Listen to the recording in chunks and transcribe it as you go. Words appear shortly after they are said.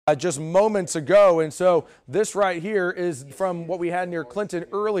just moments ago. And so this right here is from what we had near Clinton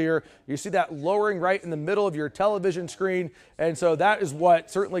earlier. You see that lowering right in the middle of your television screen. And so that is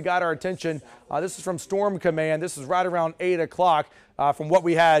what certainly got our attention. This is from Storm Command. This is right around 8 o'clock from what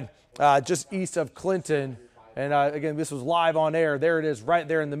we had just east of Clinton. And again, this was live on air. There it is right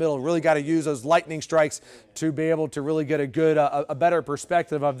there in the middle. Really got to use those lightning strikes to be able to really get a good, a better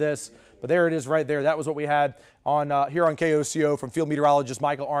perspective of this. But there it is right there. That was what we had on here on KOCO from field meteorologist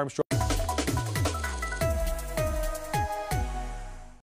Michael Armstrong.